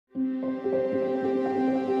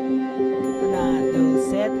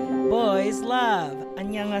Boys love.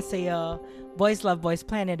 안녕하세요. Boys love Boys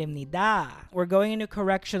Planet입니다. We're going into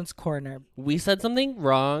corrections corner. We said something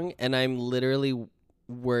wrong, and I'm literally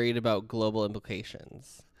worried about global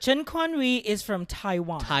implications. Chen Kuan-ri is from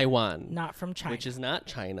Taiwan. Not from China. Which is not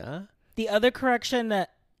China. The other correction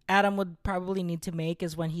that Adam would probably need to make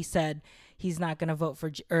is when he said he's not going to vote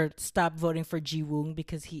for or stop voting for Ji-woong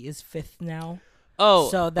because he is fifth now. Oh,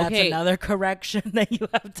 so that's another correction that you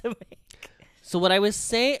have to make. So what I was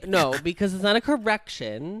saying, no, because it's not a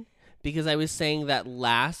correction, because I was saying that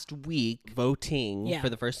last week voting for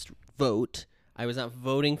the first vote, I was not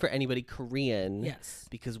voting for anybody Korean. Yes.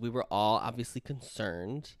 Because we were all obviously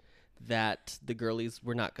concerned that the girlies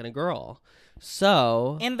were not going to girl.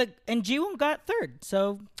 So. And Ji-woong got third.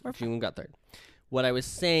 So. Ji-woong got third. What I was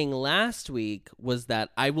saying last week was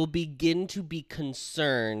that I will begin to be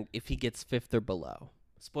concerned if he gets fifth or below.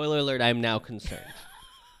 Spoiler alert, I am now concerned.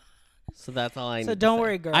 So that's all I need. So don't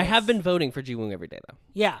worry, girls. I have been voting for Ji-woong every day, though.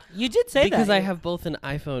 Yeah, you did say because that. I have both an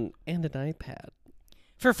iPhone and an iPad.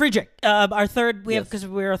 For Friedrich, our third, we have, because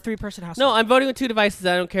we're a 3-person household. No, I'm voting with 2 devices.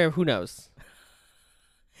 I don't care. Who knows?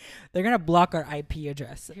 They're going to block our IP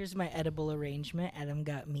address. Here's my edible arrangement Adam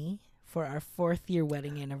got me for our 4th-year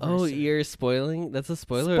wedding anniversary. Oh, you're spoiling? That's a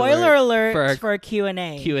spoiler alert for our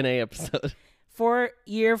Q&A. Q&A episode.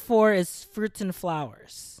 Year 4 is fruits and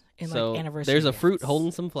flowers. So anniversary there's a gifts. fruit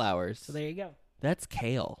holding some flowers. So there you go. That's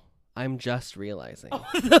kale. I'm just realizing. Oh,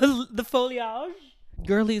 the foliage?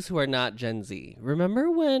 Girlies who are not Gen Z.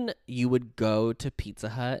 Remember when you would go to Pizza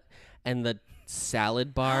Hut and the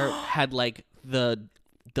salad bar had like the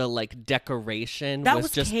decoration that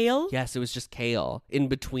was just kale? Yes, it was just kale in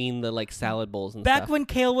between the like salad bowls and Back stuff. when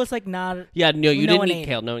kale was like not. Yeah, no, you didn't eat ate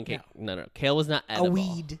kale. No. Kale was not edible. A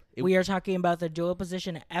weed. We are talking about the dual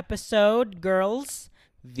position episode, girls.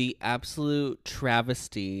 The absolute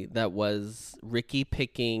travesty that was Ricky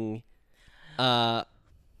picking Killer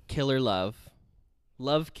Love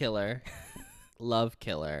Killer Love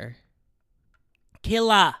Killer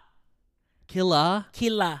Killa Love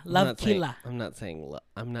Killa. I'm not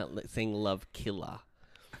saying Love Killa.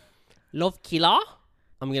 Love Killa?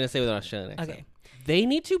 I'm gonna say with an Australian accent. Okay. They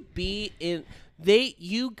need to be in.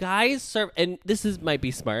 You guys serve, and this might be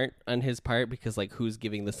smart on his part because like who's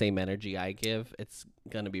giving the same energy I give? It's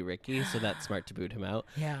gonna be Ricky, so that's smart to boot him out.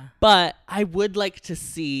 Yeah. But I would like to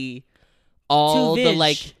see all the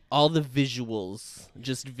visuals,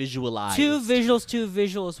 just visualized. 2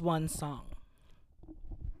 visuals, 1 song.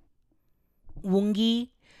 Woongi,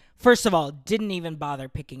 first of all, didn't even bother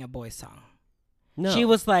picking a boy song. No. She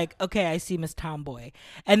was like, okay, I see Miss Tomboy.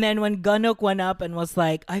 And then when Gunnook went up and was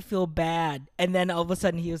like, I feel bad. And then all of a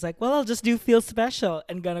sudden he was like, well, I'll just do Feel Special.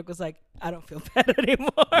 And Gunnook was like, I don't feel bad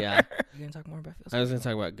anymore. Yeah. You're going to talk more about Feel Special? I was going to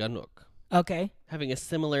talk about Gunnook. Okay. Having a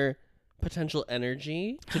similar potential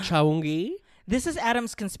energy to Chaewoongi. This is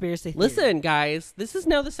Adam's conspiracy theory. Listen, guys, this is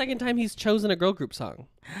now the second time he's chosen a girl group song.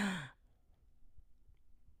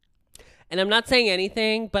 And I'm not saying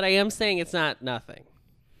anything, but I am saying it's not nothing.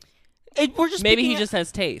 Maybe he just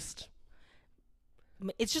has taste.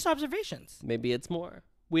 It's just observations. Maybe it's more.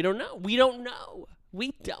 We don't know.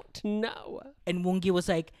 And Woongi was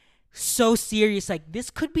like so serious, like this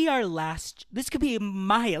could be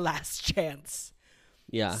my last chance.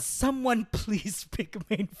 Yeah. Someone please pick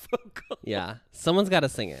main vocal. Yeah. Someone's got to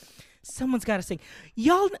sing it. Someone's got to sing.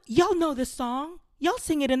 Y'all know this song. Y'all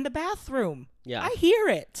sing it in the bathroom. Yeah. I hear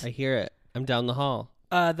it. I'm down the hall.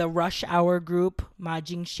 The Rush Hour group, Ma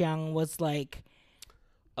Jingxiang, was like,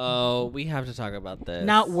 oh, we have to talk about this.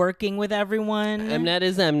 Not working with everyone. Mnet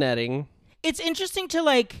is Mnetting. It's interesting to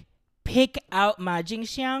like pick out Ma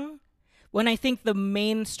Jingxiang when I think the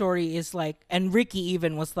main story is like, and Ricky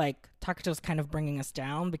even was like, Takuto's kind of bringing us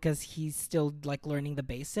down because he's still like learning the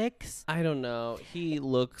basics. I don't know. He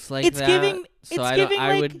looks like it's that. Giving, so it's I giving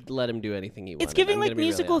I like, would let him do anything he wanted. It's giving like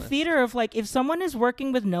musical theater of like, if someone is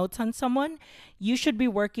working with notes on someone, you should be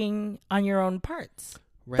working on your own parts.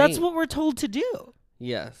 Right. That's what we're told to do.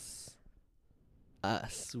 Yes.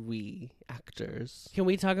 We actors. Can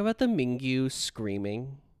we talk about the Mingyu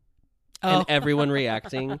screaming? And everyone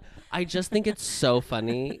reacting. I just think it's so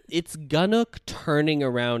funny. It's Gunnook turning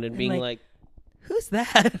around and being like, who's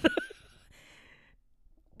that?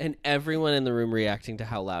 And everyone in the room reacting to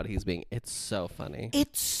how loud he's being. It's so funny.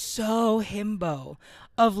 It's so himbo.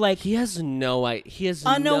 Of like, he has no idea. He is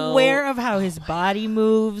unaware of how his body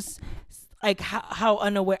moves. Like how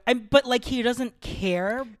unaware. But like he doesn't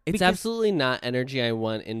care. It's absolutely not energy I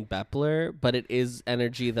want in Bepler, but it is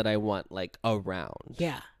energy that I want like around.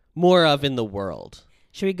 Yeah. More of in the world.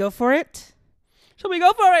 Should we go for it?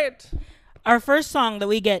 Our first song that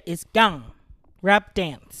we get is Gang, Rap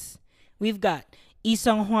Dance. We've got Lee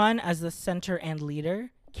Sung-hwan as the center and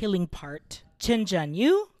leader. Killing Part. Chen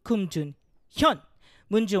Jan-yu, Kum Jun-hyun,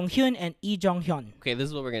 Moon Jong-hyun, and Lee Jong-hyun. Okay, this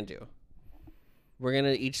is what we're gonna do. We're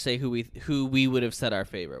gonna each say who we would have said our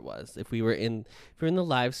favorite was if we were in the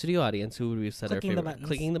live studio audience. Who would we have said Clicking our the favorite? buttons.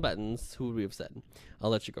 Clicking the buttons. Who would we have said?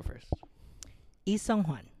 I'll let you go first. Lee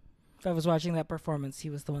Sung-hwan. If I was watching that performance, he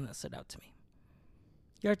was the one that stood out to me.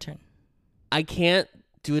 Your turn. I can't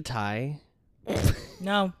do a tie.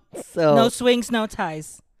 No. So No swings, no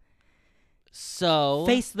ties. So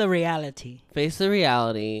Face the reality. face the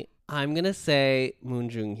reality. I'm gonna say Moon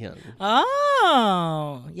Jong-hyun.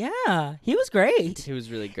 Oh, yeah. He was great. He was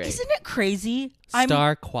really great. Isn't it crazy?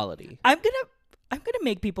 Star quality. I'm gonna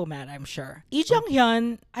make people mad, I'm sure. Lee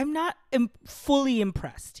Jong-hyun, I'm not fully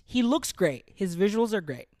impressed. He looks great. His visuals are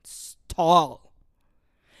great. Tall.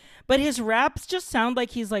 But his raps just sound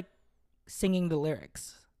like he's like singing the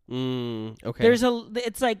lyrics. Okay.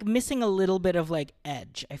 It's like missing a little bit of like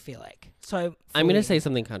edge, I feel like. So I'm gonna say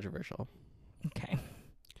something controversial. okay.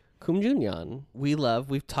 Kum Jun-yeon,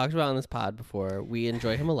 we've talked about on this pod before. We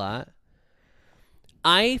enjoy him a lot.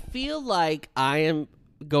 I feel like I am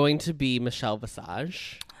going to be Michelle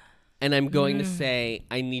Visage, and I'm going to say,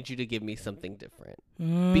 I need you to give me something different.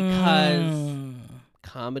 Because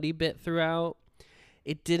comedy bit throughout,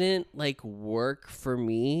 it didn't like work for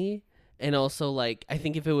me. And also, like, I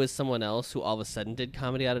think if it was someone else who all of a sudden did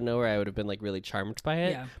comedy out of nowhere, I would have been like really charmed by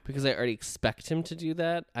it. Yeah. Because I already expect him to do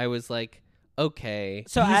that. I was like, okay.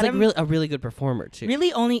 So he's Adam- like a really good performer too.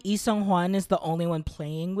 Really, only Lee Sung-hwan is the only one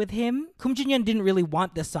playing with him. Kum Jun-yeon didn't really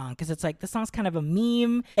want this song because it's like the song's kind of a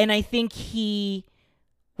meme, and I think he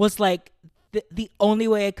was like, the only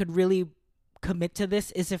way I could really commit to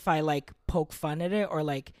this is if I like poke fun at it or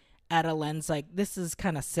like add a lens like this is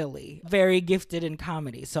kind of silly. Very gifted in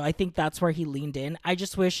comedy, so I think that's where he leaned in. I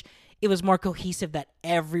just wish it was more cohesive that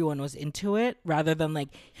everyone was into it rather than like,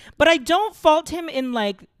 but I don't fault him in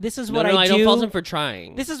like, this is what I do. I don't fault him for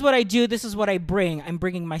trying. This is what I do. This is what I bring. I'm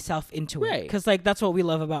bringing myself into it. Right. Because like that's what we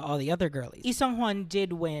love about all the other girlies. Lee Sung-hwan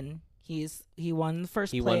did win. He won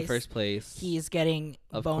first place. He won first place. He's getting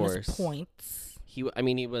Of bonus course. points. He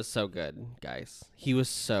was so good, guys. He was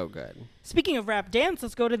so good. Speaking of rap dance,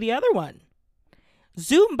 let's go to the other one.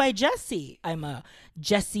 Zoom by Jessie. I'm a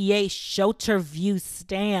Jessie A. Shelter View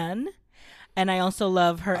stan. And I also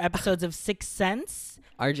love her episodes of Sixth Sense.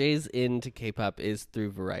 RJ's into K-pop is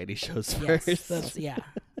through variety shows Yes, first. yeah.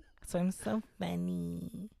 So I'm so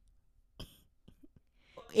funny.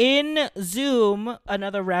 In Zoom,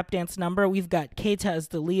 another rap dance number, we've got Keita as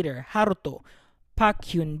the leader, Haruto, Park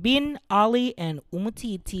Hyun-bin, Ali, and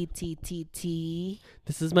T.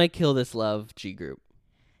 This is my Kill This Love G group.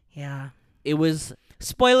 Yeah. It was.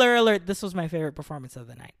 Spoiler alert, this was my favorite performance of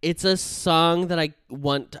the night. It's a song that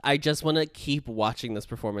I just want to keep watching this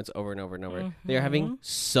performance over and over and over. They're having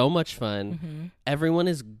so much fun. Everyone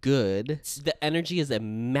is good. The energy is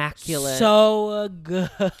immaculate. So good.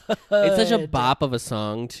 It's such a bop of a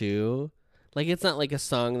song too. Like it's not like a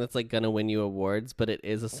song that's like gonna win you awards, but it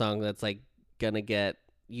is a song that's like gonna get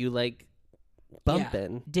you like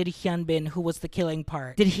bumping. Yeah. Did Hyun-bin, who was the killing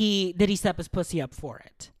part, did he step his pussy up for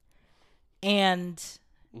it? And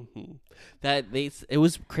it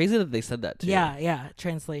was crazy that they said that too. yeah,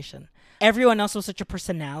 translation. Everyone else was such a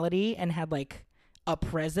personality and had like a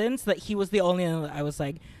presence that he was the only one that I was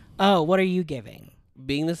like, oh, what are you giving?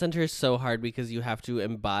 Being the center is so hard because you have to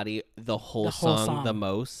embody the whole song the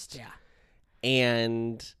most. Yeah.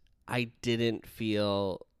 And I didn't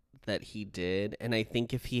feel that he did. And I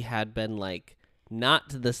think if he had been like not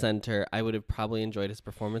to the center, I would have probably enjoyed his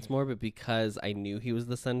performance more. But because I knew he was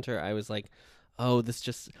the center, I was like, oh, this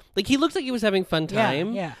just like he looked like he was having fun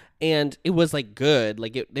time. Yeah. And it was like good.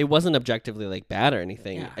 Like it wasn't objectively like bad or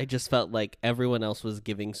anything. Yeah. I just felt like everyone else was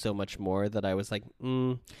giving so much more that I was like,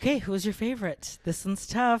 Okay, who was your favorite? This one's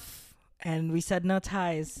tough. And we said no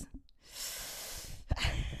ties.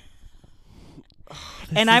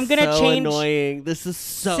 And I'm gonna so change. Annoying. This is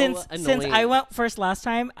so Since annoying. I went first last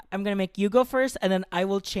time, I'm gonna make you go first, and then I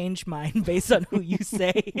will change mine based on who you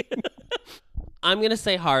say. I'm gonna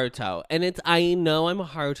say Haruto, and I know I'm a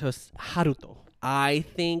Haruto. I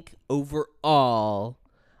think overall,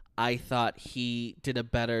 I thought he did a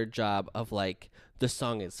better job of like the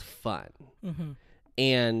song is fun,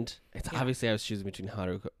 and it's obviously I was choosing between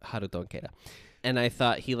Haruto and Keita, and I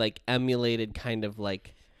thought he like emulated kind of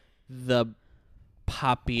like the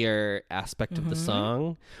poppier aspect of the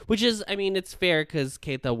song, which is, I mean, it's fair because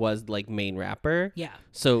Keita was like main rapper. Yeah.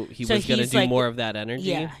 So he was going to do like, more of that energy.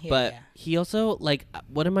 Yeah, but he also, like,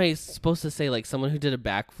 what am I supposed to say? Like, someone who did a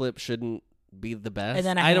backflip shouldn't be the best? And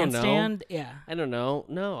then a I don't know. handstand. Yeah. I don't know.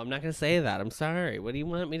 No, I'm not going to say that. I'm sorry. What do you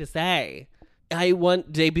want me to say? I want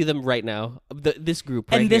to debut them right now. This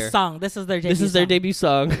group right and here. this song, this is their debut. This is their song. debut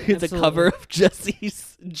song. It's Absolutely. a cover of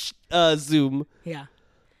Jesse's Zoom. Yeah.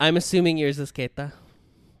 I'm assuming yours is Keita.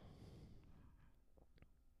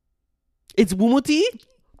 It's Wumuti?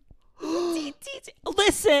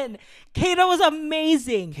 Listen, Kato was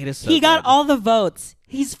amazing. Keita's so he got good. all the votes.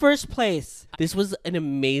 He's first place. This was an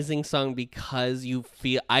amazing song because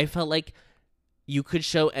I felt like you could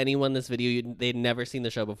show anyone this video, they'd never seen the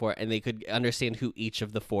show before, and they could understand who each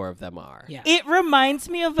of the four of them are. Yeah. It reminds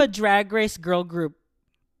me of a Drag Race girl group.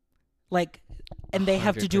 Like, and they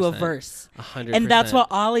have to do a 100%. verse. 100%. And that's what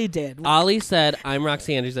Ollie did. Ollie said, I'm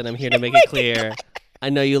Roxy Anderson. I'm here to make it clear. I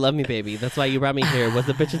know you love me, baby. That's why you brought me here. What's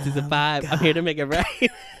the bitch in season 5? I'm here to make it right.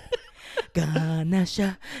 Gonna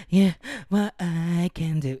show you what I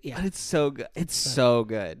can do. Yeah. It's so good. It's so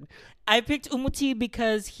good. I picked Umuti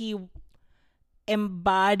because he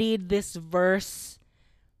embodied this verse,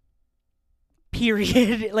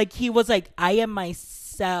 period. Like, he was like, I am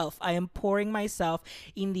myself. I am pouring myself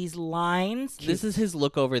in these lines. This is his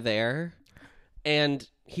look over there. And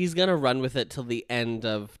he's going to run with it till the end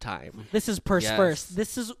of time. This is purse Yes. first.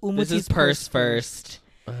 This is Umuti's This is purse first.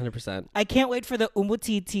 100%. I can't wait for the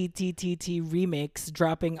Umuti TTTT remix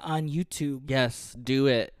dropping on YouTube. Yes, do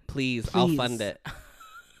it. Please. I'll Please. fund it.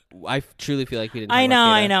 I truly feel like we didn't I talk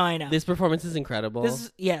about know, Keita. I know. This performance is incredible.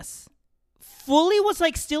 Yes. Fully was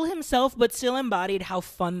like still himself, but still embodied how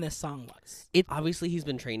fun this song was. Obviously, he's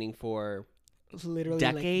been training for Literally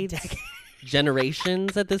decades, Like,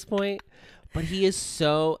 generations at this point. But he is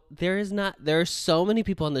there are so many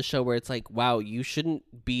people on the show where it's like, wow, you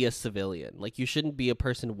shouldn't be a civilian. Like, you shouldn't be a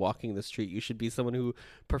person walking the street. You should be someone who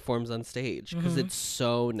performs on stage because it's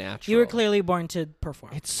so natural. You were clearly born to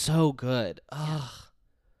perform. It's so good. Ugh.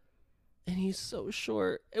 And he's so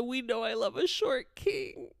short. And we know I love a short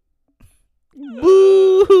king.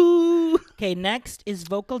 Boo! Okay, next is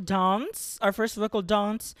vocal dance. Our first vocal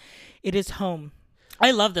dance. It is Home.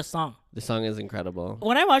 I love this song. The song is incredible.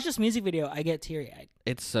 When I watch this music video, I get teary-eyed.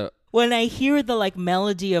 It's so... When I hear the like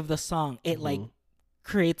melody of the song, it like Mm-hmm.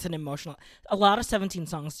 creates an emotional. A lot of 17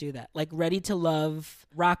 songs do that. Like Ready to Love,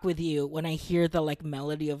 Rock with You. When I hear the like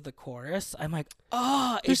melody of the chorus, I'm like,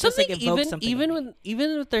 oh, There's it's just like something evokes something. in me.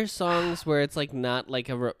 even with their songs where it's like not like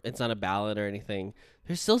it's not a ballad or anything.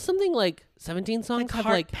 There's still something like 17 songs Like have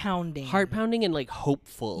heart like pounding. heart pounding and like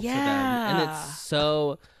hopeful to them, and Yeah. it's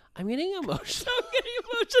so. I'm getting emotional. I'm getting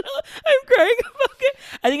emotional. I'm crying about it.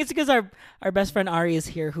 I think it's because our best friend Ari is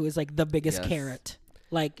here, who is like the biggest Yes. carrot.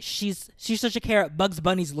 Like she's such a carrot. Bugs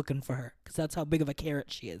Bunny's looking for her because that's how big of a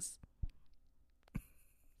carrot she is.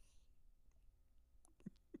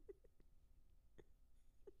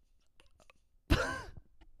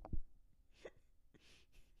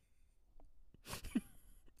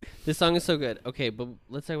 This song is so good. Okay, but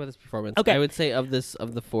let's talk about this performance. Okay. I would say of the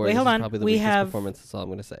four, Wait, this hold is on. probably the We weakest have- performance. That's all I'm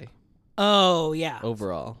gonna say Oh yeah,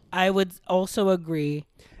 overall. I would also agree.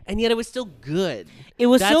 And yet it was still good. It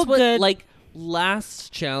was That's still what, good. Like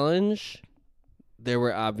last challenge, there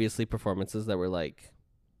were obviously performances that were like.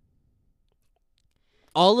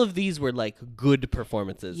 All of these were like good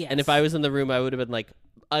performances. Yes. And if I was in the room, I would have been like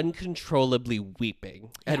uncontrollably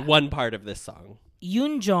weeping at one part of this song.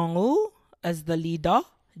 Yoon Jong-woo as the leader,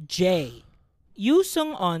 Jae, Yoo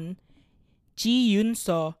Sung-on, Ji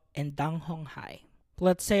Yoon-so, and Dang Hong-hai.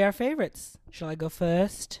 Let's say our favorites. Shall I go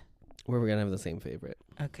first? We're going to have the same favorite.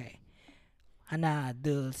 Okay. 하나,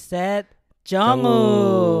 둘, 셋.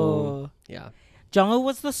 Jong-woo. Yeah. Jong-woo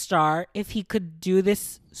was the star. If he could do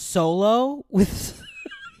this solo with...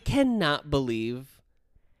 Cannot believe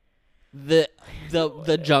the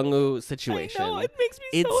Jungwoo situation. I know, it makes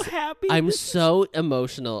me so happy. I'm This so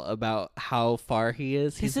emotional about how far he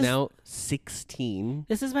is. He's is- now 16.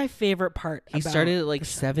 This is my favorite part. He about started at like the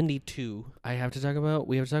show. 72. We have to talk about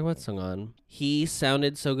Sungwon. He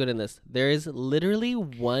sounded so good in this. There is literally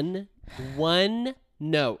one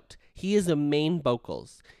note. He is a main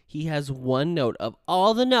vocals. He has one note of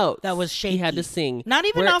all the notes That was he had to shaky. sing. Not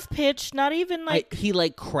even where off pitch. Not even like... he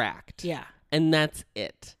like cracked. yeah. And that's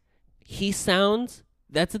it. He sounds,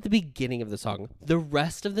 that's at the beginning of the song. The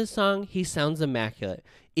rest of the song, he sounds immaculate.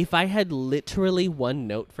 If I had literally one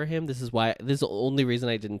note for him, this is the only reason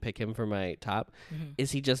I didn't pick him for my top,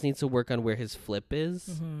 is he just needs to work on where his flip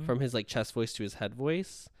is from his like chest voice to his head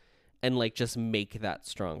voice and like just make that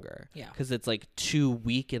stronger. Yeah. Because it's like too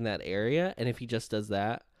weak in that area. And if he just does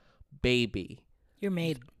that, baby, You're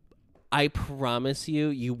made. I promise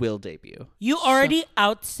you will debut. You already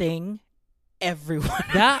outsing everyone.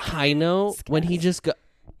 That high note when he just go.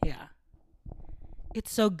 Yeah.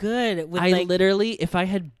 It's so good. With I like, literally, if I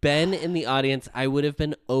had been in the audience, I would have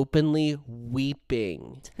been openly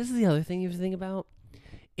weeping. This is the other thing you have to think about.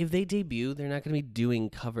 If they debut, they're not going to be doing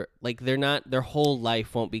cover. Like, their whole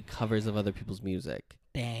life won't be covers of other people's music.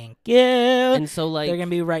 thank you. And so, like, they're gonna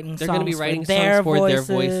be writing they're songs gonna be writing for their songs for voices.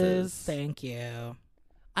 their voices. Thank you.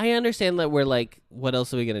 I understand that we're like, what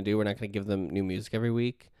else are we going to do? We're not going to give them new music every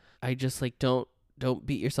week. I just, like, don't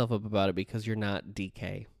beat yourself up about it because you're not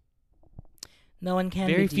DK. No one can.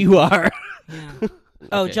 Very be few are. Yeah.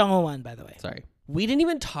 Oh, Okay. Jungwoo won, by the way. Sorry. We didn't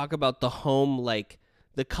even talk about the home, like,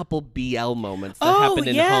 the couple BL moments that happened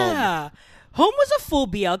in home. Home was a full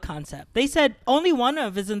BL concept. They said only one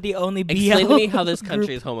of isn't the only BL. Explain to me how this country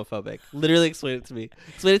group. is homophobic. Literally explain it to me.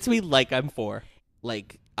 Explain it to me like I'm 4.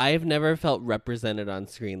 Like, I have never felt represented on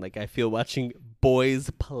screen like I feel watching Boys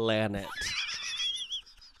Planet.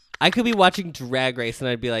 I could be watching Drag Race and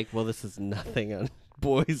I'd be like, well, this is nothing on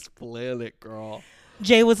Boys Planet, girl.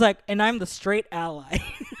 Jay was like, and I'm the straight ally.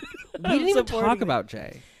 We didn't even talk about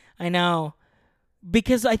Jay. I know.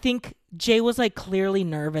 Because I think Jay was like clearly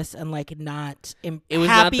nervous and like not It was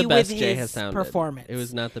happy not the best with Jay his has sounded. performance. It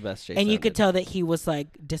was not the best Jay and you could sounded. tell that he was like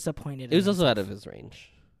disappointed. It was in also himself. out of his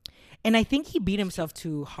range. And I think he beat himself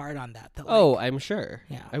too hard on that. Like, Oh, I'm sure.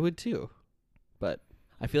 Yeah. I would too. But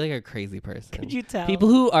I feel like a crazy person. could you tell? People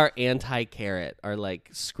who are anti-carrot are like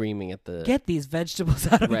screaming at the Get these vegetables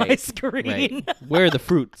out of my Right, screen. right. Where are the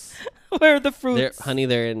fruits? Where are the fruits? Honey,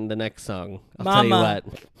 they're in the next song. I'll tell you Mama.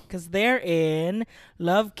 what. Because they're in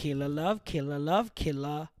Love Killer, Love Killer, Love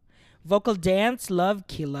Killer. Vocal Dance, Love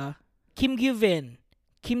Killer. Kim Gyuvin,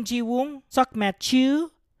 Kim Ji-woong, Sok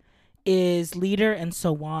Mat-chu is leader, and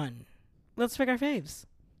so on. Let's pick our faves.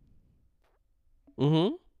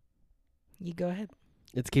 Mm-hmm. You go ahead.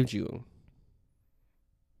 It's Kim Ji-woong.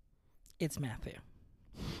 It's Matthew.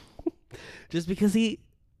 Just because is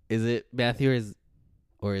it Matthew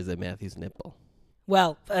or is it Matthew's nipple?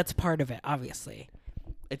 Well, that's part of it, obviously.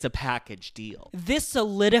 It's a package deal. This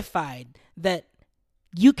solidified that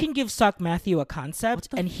you can give Sok Matthew a concept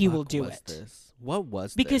and he will do it. This? What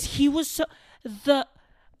was Because this? he was so the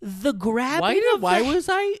grabbing Why was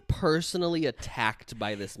I personally attacked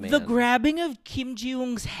by this man? the grabbing of Kim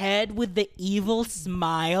Ji-woong's head with the evil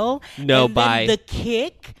smile No, and bye. then the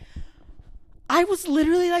kick. I was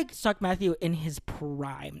literally like Sok Matthew in his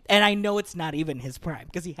prime. And I know it's not even his prime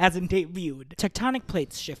because he hasn't debuted. Tectonic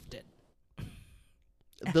plates shifted.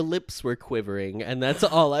 The lips were quivering, and that's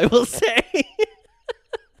all I will say.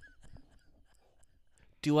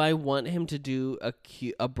 Do I want him to do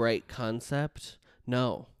a bright concept?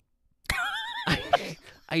 No.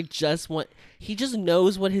 I just want... He just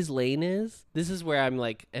knows what his lane is. This is where I'm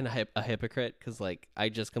like a hypocrite, because like I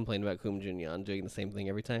just complained about Koom Jun-yeon doing the same thing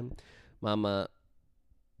every time. Mama.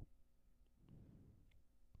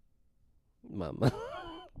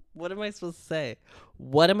 What am I supposed to say?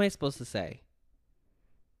 What am I supposed to say?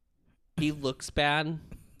 He looks bad.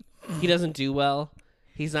 He doesn't do well.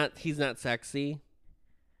 He's not sexy.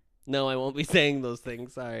 No, I won't be saying those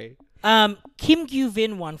things. Sorry. Kim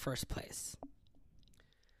Gyuvin won first place.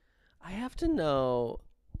 I have to know.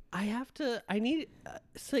 I need.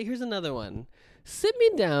 So here's another one. Sit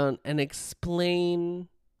me down and explain.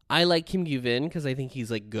 I like Kim Gyuvin because I think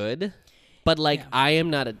he's like good. But like Yeah. I am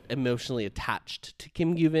not emotionally attached to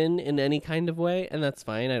Kim Gyuvin in any kind of way, and that's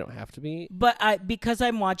fine. I don't have to be. But because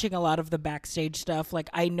I'm watching a lot of the backstage stuff, like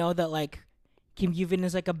I know that like Kim Gyuvin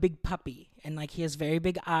is like a big puppy and like he has very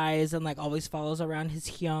big eyes and like always follows around his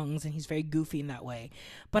hyungs and he's very goofy in that way.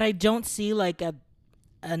 But I don't see like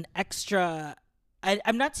an extra.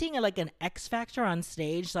 I'm not seeing like an X factor on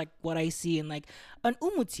stage like what I see in like an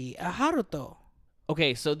Umuchi, a Haruto.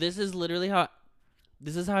 Okay, so this is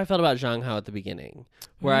how I felt about Zhang Hao at the beginning,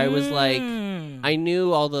 where I was like, I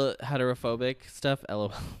knew all the heterophobic stuff.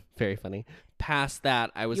 LOL, very funny. Past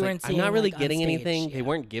that, I was You like, weren't I'm seeing not him, really like, on getting stage, anything. yeah. They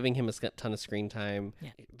weren't giving him a ton of screen time.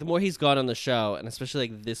 Yeah. The more he's gone on the show, and especially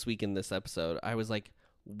like this week in this episode, I was like,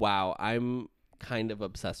 wow, I'm kind of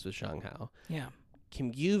obsessed with Zhang Hao. Yeah.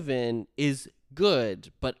 Kim Gyuvin is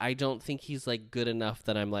good, but I don't think he's like good enough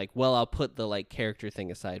that I'm like, well, I'll put the like character thing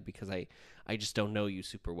aside because I just don't know you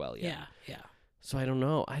super well yet. Yeah. So I don't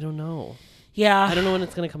know. Yeah. I don't know when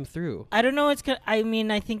it's gonna come through. I don't know.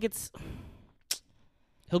 I think it's.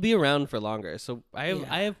 He'll be around for longer, so I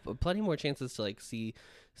Yeah. have plenty more chances to like see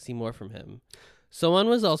more from him. So-won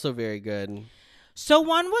was also very good. So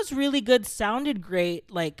one was really good. Sounded great.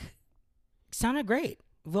 Sounded great.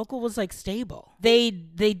 Vocal was like stable. They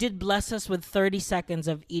did bless us with 30 seconds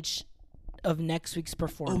of each of next week's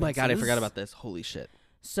performance. Oh my god, I forgot about this. Holy shit.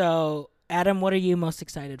 So Adam, what are you most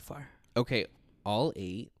excited for? Okay, all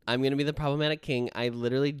 8. I'm gonna be the problematic king. I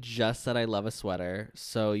literally just said I love a sweater,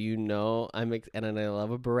 so and then I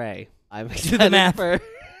love a beret. I'm excited math.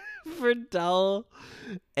 for Dell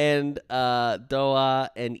and Doa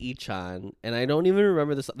and Ichan, and I don't even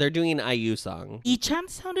remember this. They're doing an IU song Ichan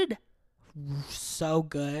sounded so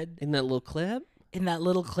good in that little clip. in that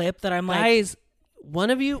little clip that I'm like, Guys, one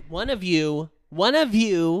of you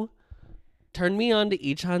turn me on to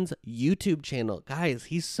Ichan's YouTube channel. Guys,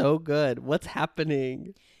 he's so good. What's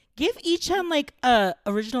happening? give Ichan like a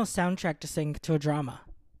original soundtrack to sing to a drama.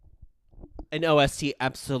 An OST,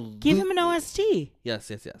 absolutely. Give him an OST.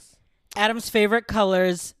 Yes. Adam's favorite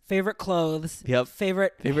colors, favorite clothes, Yep.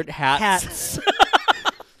 favorite hats.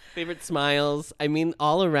 Favorite smiles. I mean,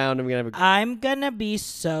 all around, I'm gonna have I'm gonna be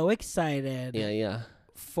so excited. yeah.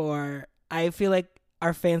 I feel like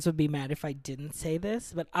our fans would be mad if I didn't say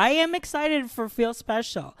this, but I am excited for Feel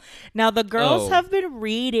Special. Now, the girls have been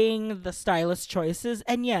reading the stylist choices,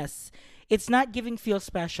 and yes, it's not giving Feel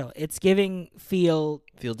Special. It's giving Feel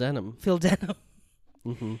Denim. Denim.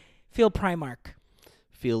 Mm-hmm. Feel Primark.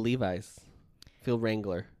 Feel Levi's. Feel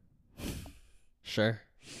Wrangler. Sure.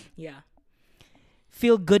 Yeah.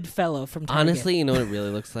 Feel Goodfellow from Target. Honestly, you know what it really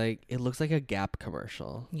looks like? It looks like a Gap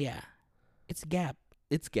commercial. Yeah. It's Gap.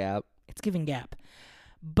 It's Gap. It's giving Gap.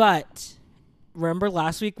 But remember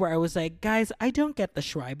last week where I was like, guys, I don't get the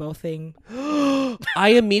Schweibo thing. I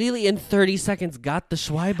immediately in 30 seconds got the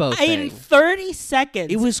Schweibo thing. In 30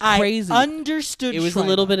 seconds. It was crazy. I understood It was Schweibo. a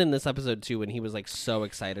little bit in this episode too when he was like so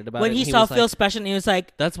excited about when it. he and saw was Feel like, Special, and he was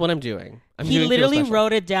like, that's what I'm doing. he doing Feel literally Special.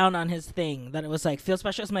 wrote it down on his thing that it was like, Feel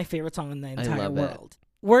Special is my favorite song in the entire love it. world.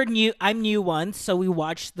 I'm new once, so we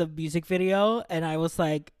watched the music video, and I was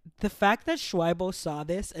like, the fact that Schweibo saw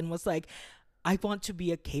this and was like, I want to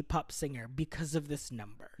be a K-pop singer because of this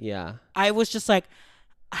number. Yeah. I was just like,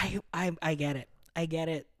 I get it. I get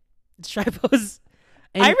it. Schweibo's.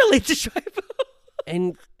 And- I relate to Schweibo.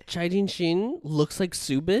 And Chai Jin looks like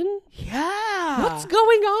Subin? Yeah. What's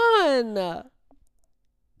going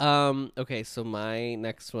on? Okay, so my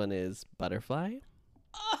next one is Butterfly.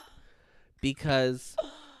 Because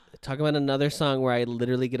talk about another song where I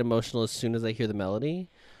literally get emotional as soon as I hear the melody.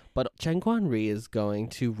 But Chen Guan Ri is going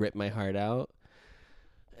to rip my heart out.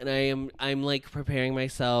 And I'm like preparing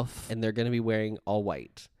myself, and they're gonna be wearing all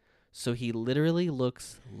white. So he literally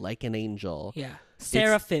looks like an angel. Yeah.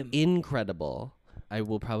 Seraphim. Incredible. I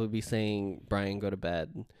will probably be saying, Brian, go to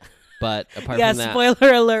bed. But apart Yeah, from that,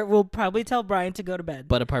 spoiler alert, we'll probably tell Brian to go to bed.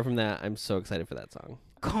 but apart from that, I'm so excited for that song.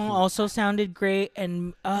 Kong also sounded great,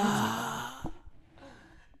 and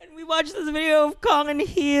we watched this video of Kong in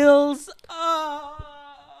heels.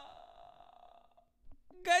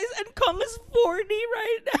 Guys, and Kong is 40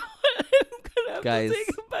 right now. I'm gonna have Guys, to say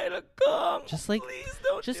goodbye to Kong. Just like, Please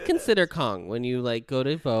don't just do consider this. Kong when you like go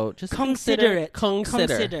to vote. Just Consider it.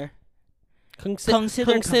 Consider.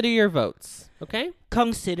 Consider. Consider your votes. Okay.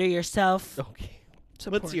 Consider yourself. Okay.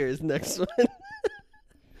 Support. What's yours next one?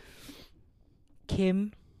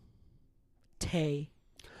 Kim Tae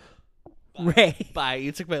Ray. Bye.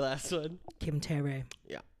 You took my last one. Kim Tae Ray.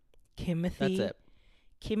 Yeah. Timothy. That's it.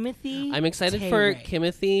 Timothy. I'm excited Tae for Ray.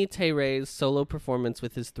 Timothy Tae Ray's solo performance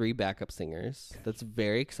with his 3 backup singers. That's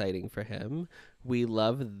very exciting for him. We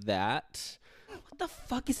love that. What the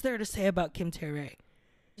fuck is there to say about Kim Tae Ray?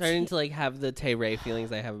 Starting to like have the Tae Ray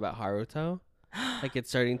feelings I have about Haruto. Like it's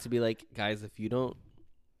starting to be like, guys, if you don't,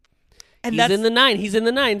 And he's in the 9. He's in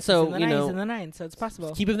the 9. So he's in the you 9, know, he's in the 9, so it's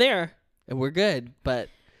possible. keep him there, and we're good. But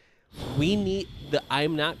we need the.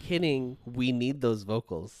 I'm not kidding. We need those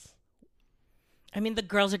vocals. I mean, the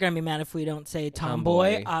girls are gonna be mad if we don't say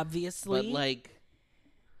tomboy, obviously. But like,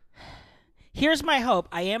 here's my hope.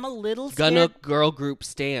 I am a little scared. Gunnook girl group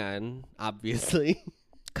stan, obviously.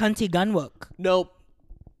 Cunty Gunwook. Nope.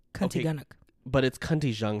 Cunty Okay. Gunnook. But it's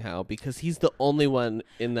Cunty Zhenghao because he's the only one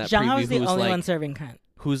in that Zhang Hao preview is the who's only like, one serving cunt.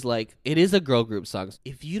 who's like, it is a girl group song.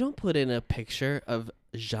 If you don't put in a picture of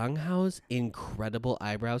Zhang Hao's incredible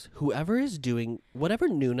eyebrows, whoever is doing, whatever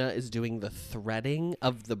Nuna is doing the threading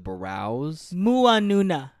of the brows, Mua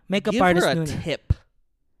Nuna. Makeup give artist her a Nuna. tip.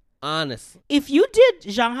 Honestly. If you did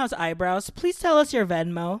Zhang Hao's eyebrows, please tell us your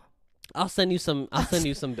Venmo. I'll send you some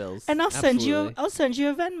bills. And I'll send you Absolutely. I'll send you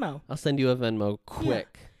a Venmo. I'll send you a Venmo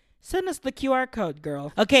quick. Send us the QR code,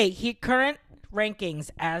 girl. Okay, current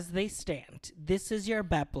rankings as they stand. This is your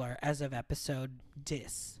Bepler as of episode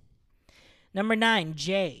dis. Number 9,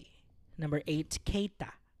 Jay. Number 8,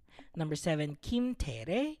 Keita. Number 7, Kim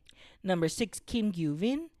Tae-rae. Number 6, Kim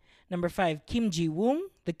Gyuvin. Number 5, Kim Ji-woong,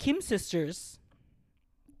 the Kim sisters.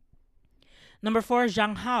 Number 4,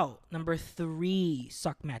 Zhang Hao. Number 3,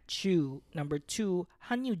 Sok Mat-chu. Number 2,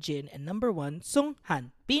 Han Yoo-jin. And number 1, Sung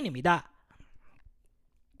Han Bin입니다.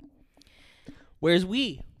 Where's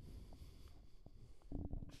we?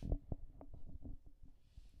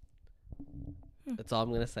 That's all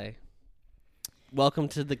I'm gonna say. Welcome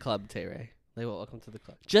to the club, Tay-Ray. Like, welcome to the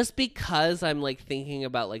club. Just because I'm like thinking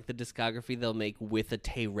about like the discography they'll make with a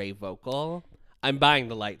Tay-Ray vocal, I'm buying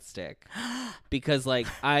the light stick because like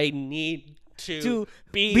I need to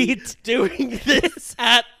be doing this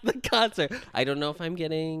at the concert. I don't know if I'm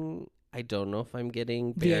getting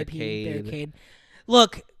Barricade.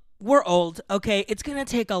 Look, we're old, okay? It's going to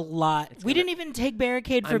take a lot. We didn't even take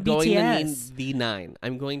Barricade for BTS. I'm going to need the 9.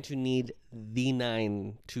 I'm going to need the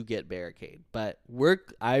 9 to get Barricade. But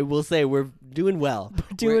I will say we're doing well.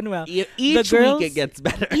 We're doing well. Each week it gets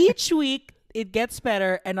better. Each week it gets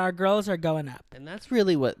better, and our girls are going up. And that's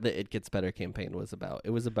really what the It Gets Better campaign was about.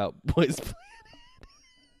 It was about Boys Planet.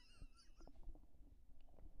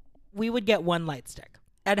 We would get one light stick.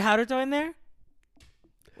 Add Haruto in there.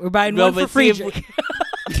 We're buying one for free.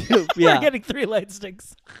 We're getting 3 light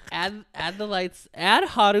sticks. Add the lights. Add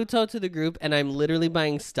Haruto to the group, and I'm literally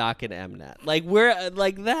buying stock in Mnet. Like we're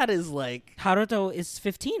like that is like Haruto is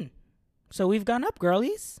 15, so we've gone up,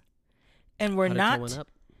 girlies, and we're Haruto not. went up.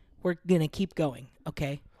 We're gonna keep going.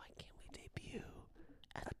 Okay. Why can't we debut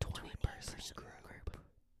at a 20-person group?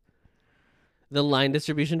 The line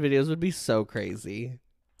distribution videos would be so crazy.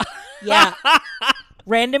 Yeah.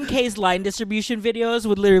 Random K's line distribution videos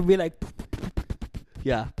would literally be like.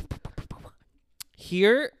 Yeah.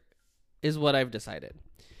 Here is what I've decided.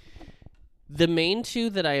 The main 2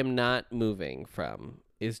 that I am not moving from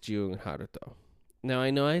is Jung and Haruto. Now, I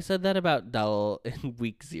know I said that about Dal in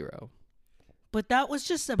week 0. But that was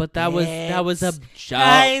just a But that was a joke.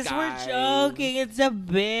 Guys, we're joking. It's a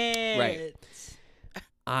bit. Right.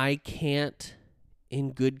 I can't,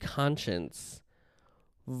 in good conscience,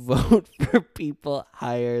 vote for people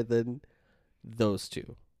higher than those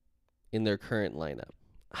 2 in their current lineup.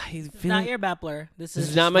 I feel not your Bepler. This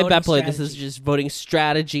is not my Bepler. strategy. This is just voting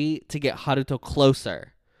strategy to get Haruto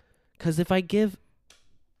closer. Because if I can't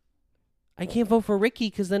vote for Ricky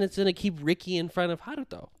because then it's going to keep Ricky in front of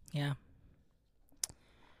Haruto. Yeah.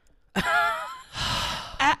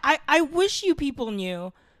 I wish you people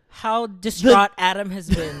knew how distraught Adam has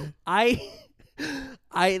been. I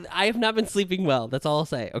have not been sleeping well. That's all I'll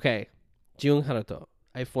say. Okay. Jung Haruto.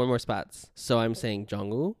 I have 4 more spots. So I'm saying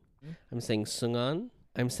Jongwoo. I'm saying Seunghan.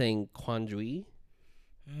 I'm saying Kwanjui.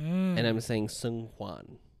 And I'm saying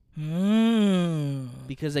Seunghwan.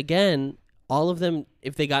 Because again, all of them,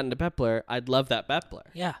 if they got into Bepler, I'd love that Bepler.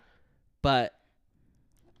 Yeah. But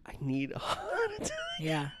I need Haruto.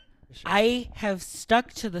 Yeah. I have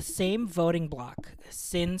stuck to the same voting block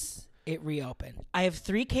since it reopened. I have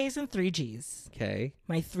 3 Ks and 3 Gs. Okay.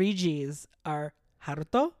 My 3 Gs are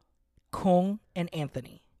Haruto, Kong, and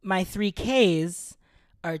Anthony. My 3 Ks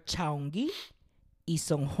are Chaeonggi, Lee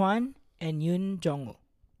Seung-hwan, and Yoon Jong-woo.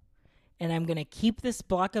 And I'm going to keep this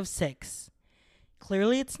block of 6.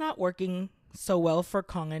 Clearly, it's not working so well for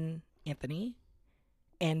Kong and Anthony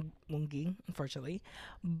and Woongi, unfortunately.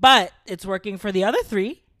 But it's working for the other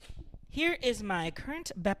 3. Here is my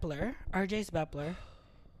current Bepler, RJ's Bepler,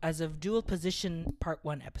 as of Dual Position Part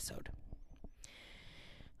 1 episode.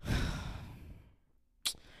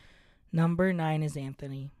 Number 9 is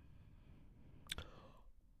Anthony.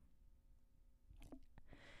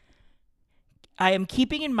 I am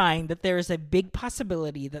keeping in mind that there is a big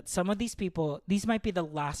possibility that some of these people, these might be the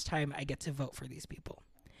last time I get to vote for these people.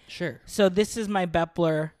 Sure. So this is my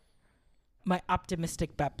Bepler, my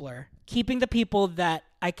optimistic Bepler, keeping the people that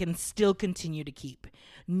I can still continue to keep,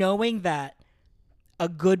 knowing that a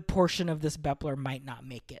good portion of this Bepler might not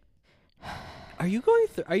make it. Are you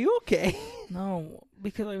okay? No,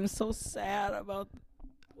 because I'm so sad about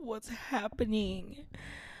what's happening.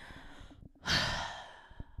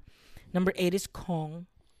 Number 8 is Kong,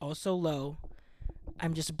 also low.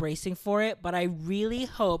 I'm just bracing for it, but I really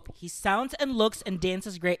hope he sounds and looks and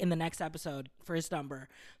dances great in the next episode for his number.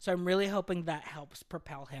 So I'm really hoping that helps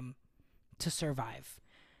propel him to survive.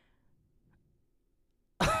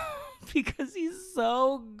 Because he's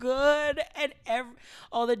so good and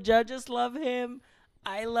all the judges love him.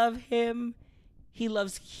 I love him. He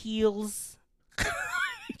loves heels. I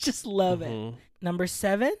just love it. Number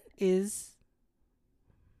 7 is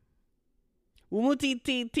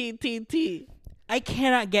T. I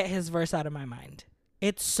cannot get his verse out of my mind.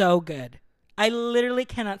 It's so good. I literally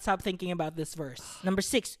cannot stop thinking about this verse. Number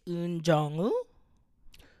 6, Eun Jong-woo.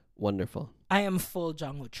 Wonderful. I am full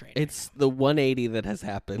Jong-woo trainer. It's the 180 that has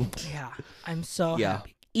happened. Yeah, I'm so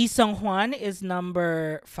happy. Lee Seung-hwan is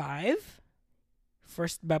number 5.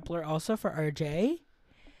 First Bepler also for RJ.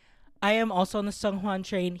 I am also on the Seung-hwan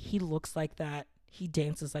train. He looks like that. He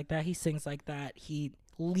dances like that. He sings like that. He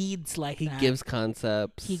leads like He that. gives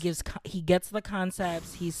concepts. He gets the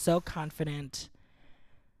concepts. He's so confident.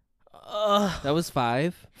 That was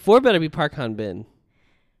 5. 4 better be Park Han Bin.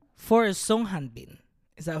 4 is Song Han Bin.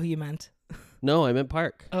 Is that who you meant? No, I meant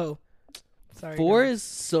Park. Oh, sorry. 4 no. is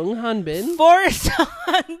Sung Han Bin. 4 is Song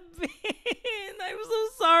Han Bin. I'm so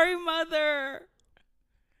sorry, mother.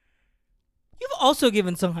 You've also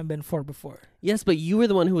given Song Han Bin 4 before. Yes, but you were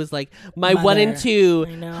the one who was like, my Mother, 1 and 2,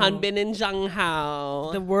 I know. Han Bin and Zhang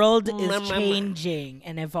Hao. The world is changing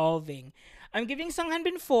and evolving. I'm giving Song Han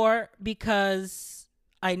Bin 4 because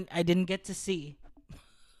I didn't get to see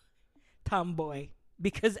Tomboy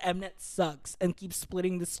because Mnet sucks and keeps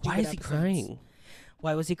splitting the stupid Why is he episodes. crying?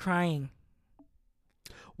 Why was he crying?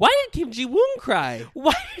 Why did Kim Ji-woon cry?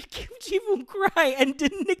 Why did Kim Ji-woon cry and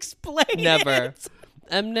didn't explain Never. it?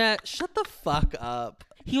 Mnet, shut the fuck up.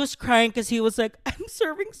 He was crying because he was like, I'm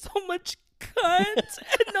serving so much cunt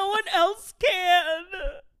and no one else can.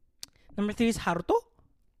 Number 3 is Haruto.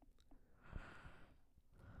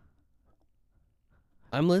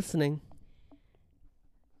 I'm listening.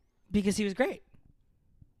 Because he was great.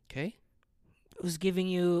 Okay. It was giving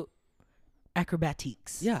you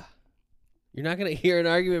acrobatics. Yeah. You're not going to hear an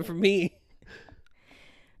argument from me.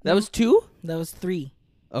 That was 2? That was 3.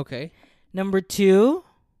 Okay. Number 2.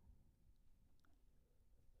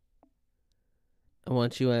 I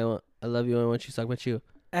want you. I love you. I want you. Suck my chew.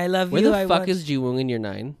 I love Where you. the fuck is Ji-woong in your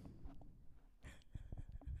 9?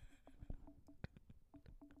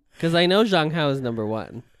 Because I know Zhang Hao is number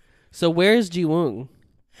 1. So where is Ji-woong?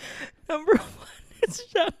 Number 1 is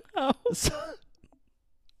Zhang Hao.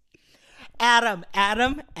 Adam.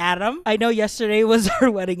 I know yesterday was our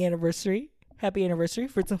wedding anniversary. Happy anniversary,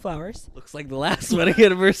 fruits and flowers. Looks like the last wedding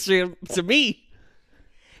anniversary to me.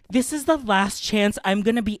 This is the last chance I'm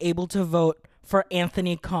going to be able to vote for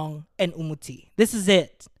Anthony Kong and Umuti. This is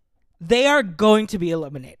it. They are going to be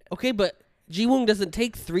eliminated. Okay, but Ji-woong doesn't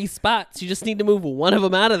take 3 spots. You just need to move one of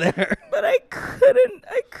them out of there. But I couldn't.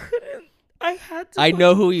 I had to. I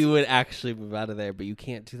know who you would actually move out of there, but you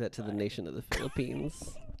can't do that to the nation of the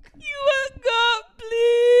Philippines. You God,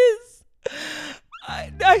 please.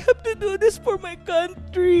 I have to do this for my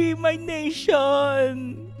country, my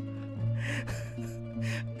nation.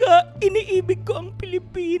 Iniibig ko ang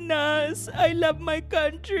Pilipinas. I love my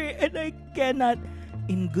country and I cannot,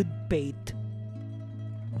 in good faith,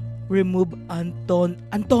 remove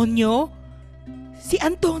Antonio? Si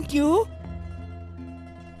Antonio?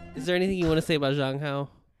 Is there anything you want to say about Zhang Hao?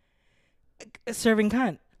 Serving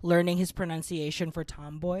cunt. Learning his pronunciation for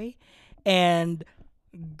tomboy and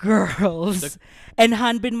girls. And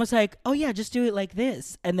Hanbin was like, oh yeah, just do it like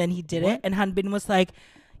this. And then he did it. And Hanbin was like,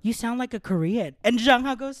 you sound like a Korean. And Zhang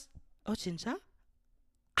Hao goes, oh, 진짜?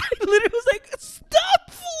 I literally was like, stop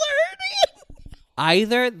flirting.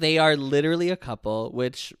 Either they are literally a couple,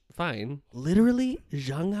 which, fine. Literally,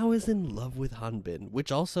 Zhang Hao is in love with Hanbin,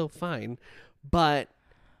 which also fine. But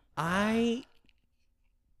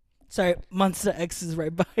Sorry, Monster X is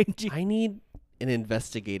right behind you. I need an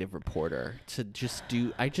investigative reporter to just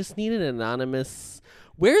do. I just need an anonymous.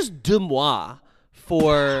 Where's Demois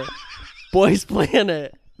for Boys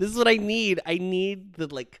Planet? This is what I need. I need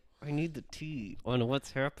the tea on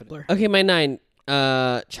what's happening. Okay, my 9.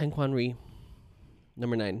 Chen Quan Ri.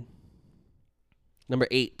 Number 9. Number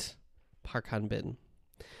 8. Park Han Bin.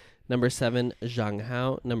 Number 7. Zhang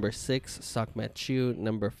Hao. Number 6. Sok Ma Chu.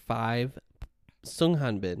 Number 5. Sung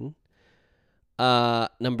Han Bin.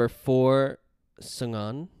 Number 4.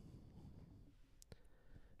 Sung-on.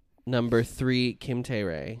 Number 3. Kim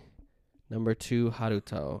Tae-rae. Number 2.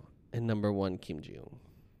 Haruto. And number 1. Kim Ji-yoon.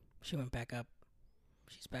 She went back up.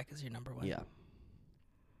 She's back as your number 1. Yeah.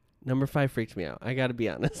 Number 5 freaked me out. I gotta be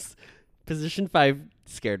honest. Position 5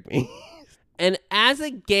 scared me. And as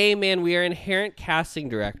a gay man, we are inherent casting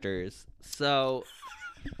directors. So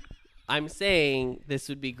I'm saying this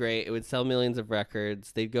would be great. It would sell millions of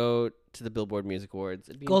records. They'd go to the Billboard Music Awards.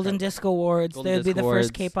 It'd be Golden incredible. Disc Awards. Golden They would be Disc the Awards.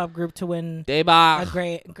 first K-pop group to win a Daebak.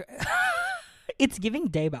 great It's giving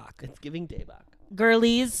Daebak. It's giving Daebak.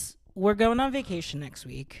 Girlies, we're going on vacation next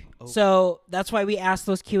week. Oh. So that's why we asked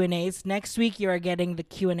those Q&As. Next week, you are getting the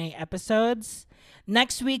Q&A episodes.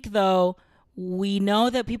 Next week, though, we know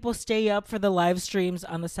that people stay up for the live streams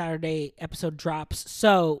on the Saturday episode drops.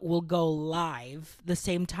 So we'll go live the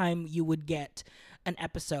same time you would get an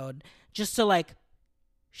episode just to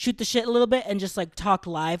shoot the shit a little bit and just talk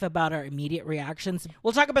live about our immediate reactions.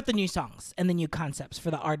 We'll talk about the new songs and the new concepts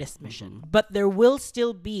for the artist mission. But there will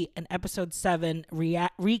still be an episode 7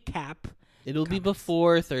 recap. It'll be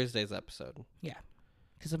before Thursday's episode. Yeah.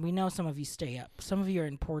 Because we know some of you stay up. Some of you are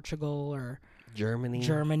in Portugal or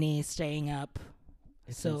Germany. staying up.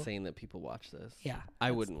 It's So insane that people watch this. yeah,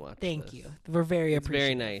 I wouldn't watch thank this. you. We're very It's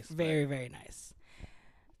very appreciative. nice, Very, very nice.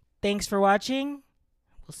 Thanks for watching.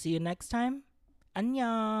 We'll see you next time.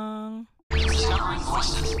 Annyeong. Discovering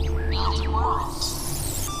voices, building worlds.